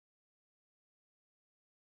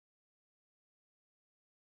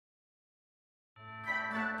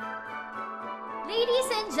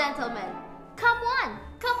Ladies and gentlemen, come one,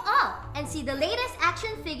 come all, and see the latest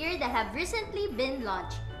action figure that have recently been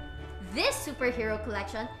launched. This superhero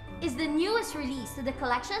collection is the newest release to the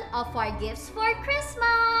collection of our gifts for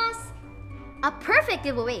Christmas. A perfect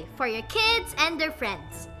giveaway for your kids and their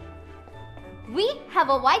friends. We have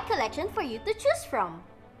a wide collection for you to choose from.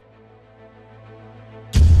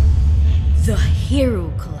 The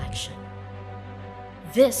Hero Collection.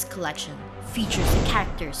 This collection features the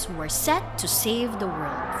characters who are set to save the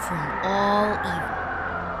world from all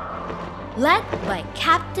evil. Led by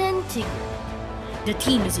Captain Tigger, the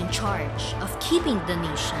team is in charge of keeping the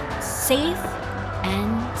nation safe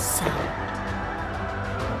and sound.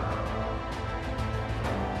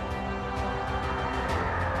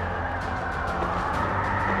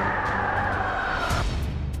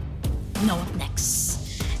 Now up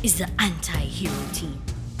next is the anti-hero team.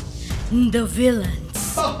 The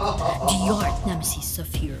villains, the arch nemesis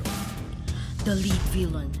of hero. The lead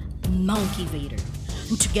villain, Monkey Vader,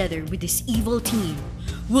 and together with this evil team,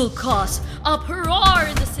 will cause a uproar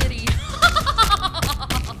in the city.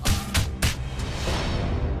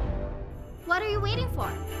 What are you waiting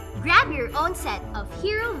for? Grab your own set of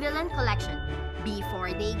Hero Villain Collection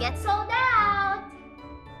before they get sold out.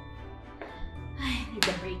 I need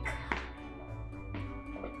a break.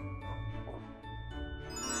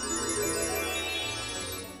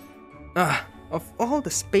 Of all the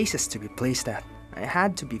spaces to be placed at, I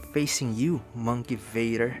had to be facing you, Monkey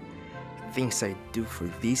Vader. Things I do for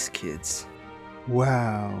these kids.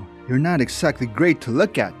 Wow, you're not exactly great to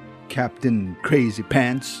look at, Captain Crazy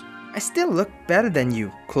Pants. I still look better than you,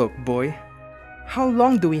 Cloak Boy. How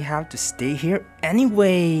long do we have to stay here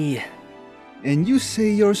anyway? And you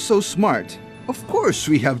say you're so smart. Of course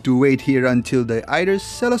we have to wait here until they either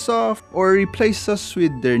sell us off or replace us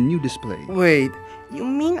with their new display. Wait, you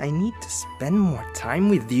mean I need to spend more time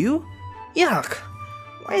with you? Yuck!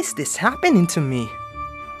 Why is this happening to me?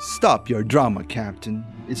 Stop your drama, Captain.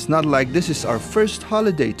 It's not like this is our first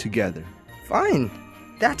holiday together. Fine.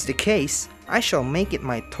 That's the case. I shall make it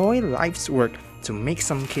my toy life's work to make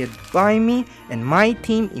some kid buy me and my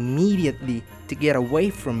team immediately to get away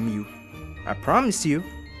from you. I promise you,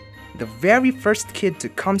 the very first kid to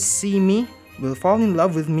come see me will fall in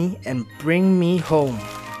love with me and bring me home.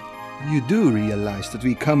 You do realize that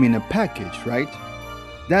we come in a package, right?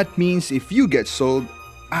 That means if you get sold,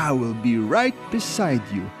 I will be right beside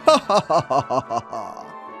you. Ha ha ha ha ha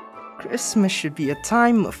ha! Christmas should be a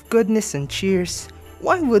time of goodness and cheers.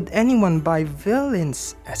 Why would anyone buy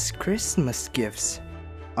villains as Christmas gifts?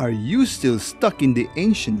 Are you still stuck in the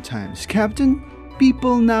ancient times, Captain?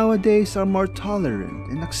 People nowadays are more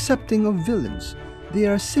tolerant and accepting of villains. They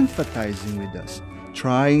are sympathizing with us,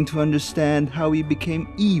 trying to understand how we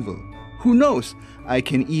became evil. Who knows, I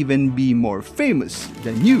can even be more famous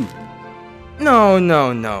than you.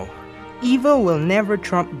 No. Evil will never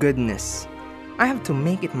trump goodness. I have to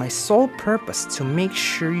make it my sole purpose to make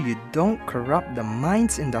sure you don't corrupt the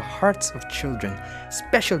minds and the hearts of children,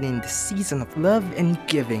 especially in the season of love and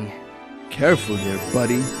giving. Careful there,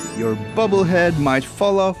 buddy. Your bubble head might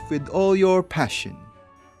fall off with all your passion.